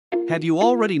Have you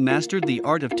already mastered the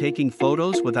art of taking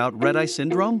photos without red-eye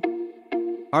syndrome?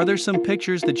 Are there some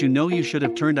pictures that you know you should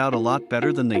have turned out a lot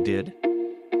better than they did?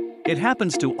 It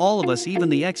happens to all of us, even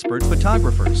the expert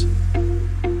photographers.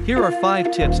 Here are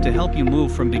 5 tips to help you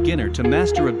move from beginner to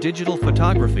master of digital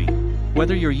photography,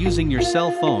 whether you're using your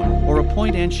cell phone or a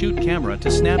point-and-shoot camera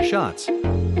to snap shots.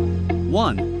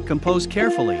 1. Compose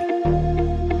carefully.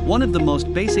 One of the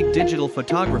most basic digital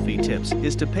photography tips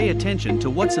is to pay attention to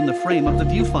what's in the frame of the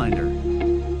viewfinder.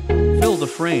 Fill the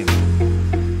frame.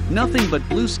 Nothing but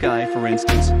blue sky, for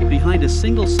instance, behind a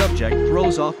single subject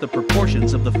throws off the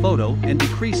proportions of the photo and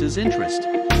decreases interest.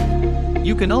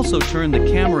 You can also turn the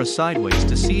camera sideways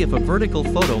to see if a vertical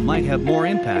photo might have more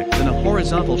impact than a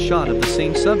horizontal shot of the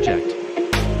same subject.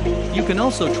 You can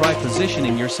also try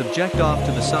positioning your subject off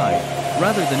to the side,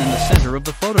 rather than in the center of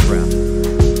the photograph.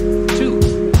 2.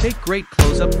 Take great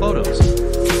close-up photos.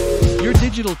 Your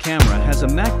digital camera has a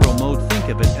macro mode. Think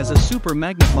of it as a super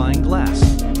magnifying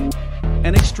glass.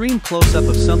 An extreme close-up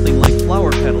of something like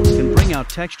flower petals can bring out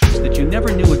textures that you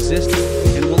never knew existed,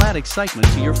 and will add excitement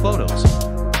to your photos.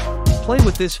 Play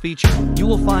with this feature, you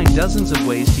will find dozens of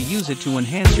ways to use it to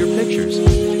enhance your pictures.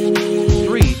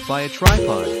 3. Buy a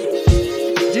tripod.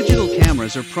 Digital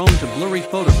cameras are prone to blurry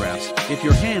photographs if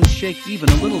your hands shake even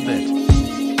a little bit.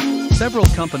 Several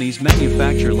companies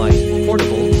manufacture light,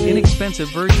 portable, inexpensive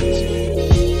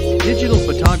versions. Digital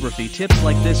photography tips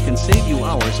like this can save you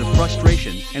hours of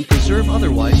frustration and preserve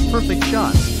otherwise perfect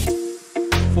shots.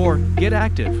 4. Get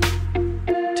active.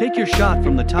 Take your shot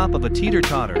from the top of a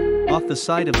teeter-totter, off the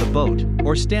side of the boat,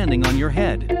 or standing on your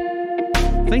head.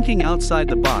 Thinking outside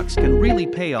the box can really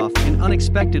pay off in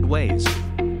unexpected ways.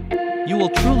 You will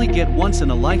truly get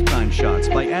once-in-a-lifetime shots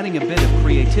by adding a bit of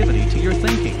creativity to your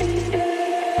thinking.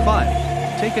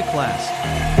 5. Take a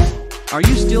class. Are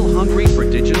you still hungry for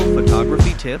digital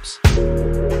photography tips?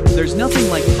 There's nothing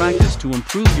like practice to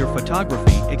improve your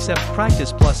photography except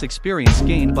practice plus experience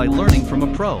gained by learning from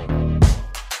a pro.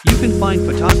 You can find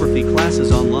photography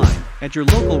classes online, at your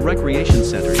local recreation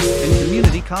centers and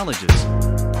community colleges.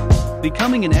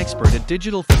 Becoming an expert at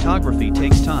digital photography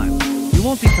takes time. You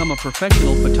won't become a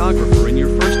professional photographer in your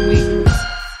first week.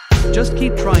 Just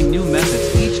keep trying new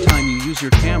methods each time you use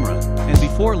your camera, and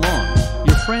before long,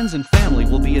 your friends and family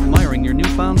will be admiring your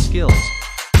newfound skills.